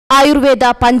ആയുർവേദ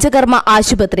പഞ്ചകർമ്മ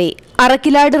ആശുപത്രി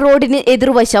അറക്കിലാട് റോഡിന്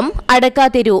എതിർവശം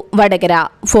അടക്കാതെരു Vadakara.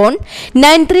 Phone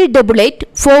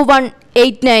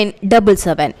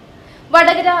 9388418977.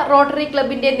 Vadakara rotary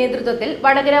ക്ലബിന്റെ നേതൃത്വത്തിൽ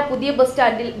വടകര പുതിയ ബസ്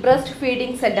സ്റ്റാൻഡിൽ ബ്രസ്റ്റ്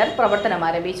ഫീഡിംഗ് സെന്റർ പ്രവർത്തനം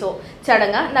ആരംഭിച്ചു.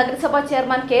 ചടങ്ങ് നഗരസഭാ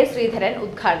ചെയർമാൻ കെ ശ്രീധരൻ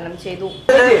ഉദ്ഘാടനം ചെയ്തു.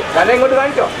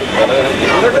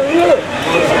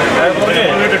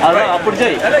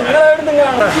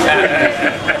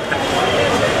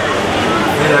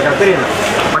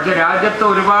 പക്ഷെ രാജ്യത്ത്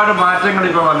ഒരുപാട് മാറ്റങ്ങൾ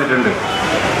ഇപ്പോൾ വന്നിട്ടുണ്ട്.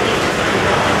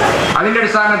 അതിന്റെ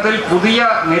അടിസ്ഥാനത്തിൽ പുതിയ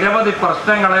നിരവധി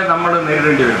പ്രശ്നങ്ങളെ നമ്മൾ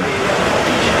നേരിടേണ്ടി വരുന്നു.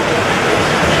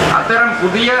 അത്തരം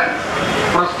പുതിയ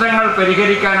പ്രശ്നങ്ങൾ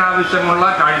പരിഹരിക്കാൻ ആവശ്യമുള്ള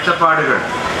കാഴ്ചപ്പാടുകൾ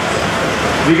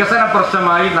വികസന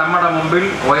പ്രശ്നമായി നമ്മുടെ മുമ്പിൽ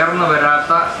ഉയർന്നു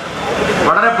വരാത്ത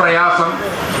വളരെ പ്രയാസം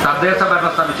തദ്ദേശ ഭരണ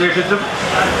സവിശേഷിച്ചും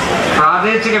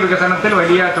പ്രാദേശിക വികസനത്തിൽ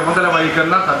വലിയ ചുമതല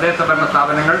വഹിക്കുന്ന തദ്ദേശ ഭരണ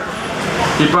സ്ഥാപനങ്ങൾ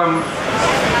ഇപ്പം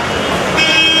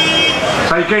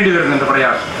സഹിക്കേണ്ടി വരുന്നുണ്ട്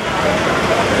പ്രയാസം.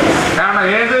 കാരണം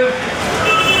ഏത്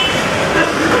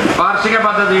വാർഷിക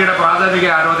പദ്ധതിയുടെ പ്രാഥമിക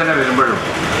ആലോചന വരുമ്പോഴും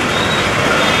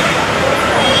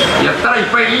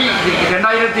ഇപ്പൊ ഈ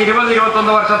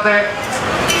 2020-21 വർഷത്തെ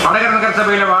വടകര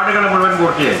നഗരസഭയിലെ വാർഡുകൾ മുഴുവൻ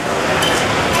പൂർത്തിയായി.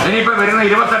 ഇനിയിപ്പോൾ വരുന്ന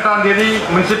 28-ാം തീയതി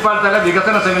മുനിസിപ്പൽ തല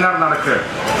വികസന സെമിനാർ നടക്കുക.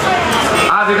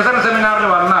 ആ വികസന സെമിനാറിൽ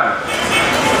വന്നാൽ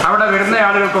അവിടെ വരുന്ന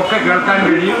ആളുകൾക്കൊക്കെ കേൾക്കാൻ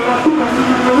കഴിയും.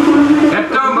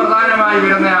 ഏറ്റവും പ്രധാനമായി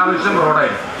വരുന്ന ആവശ്യം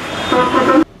റോഡായിരുന്നു.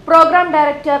 പ്രോഗ്രാം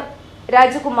ഡയറക്ടർ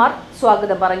രാജകുമാർ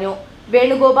സ്വാഗതം പറഞ്ഞു.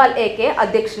 വേണുഗോപാൽ AK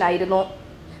അധ്യക്ഷനായിരുന്നു.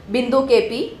 Bindu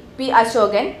KP, P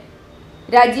Ashokan,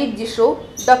 Rajeev Jishu,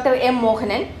 doctor M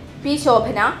Mohanan, P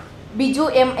Shobhana, Biju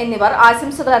M എന്നിവർ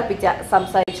ആശംസകൾ അർപ്പിച്ച്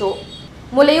സംസാരിച്ചു.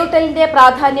 മുലയൂട്ടലിന്റെ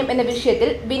പ്രാധാന്യം എന്ന വിഷയത്തിൽ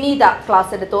വിനീത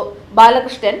ക്ലാസ് എടുത്തു.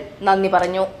 ബാലകൃഷ്ണൻ നന്ദി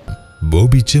പറഞ്ഞു.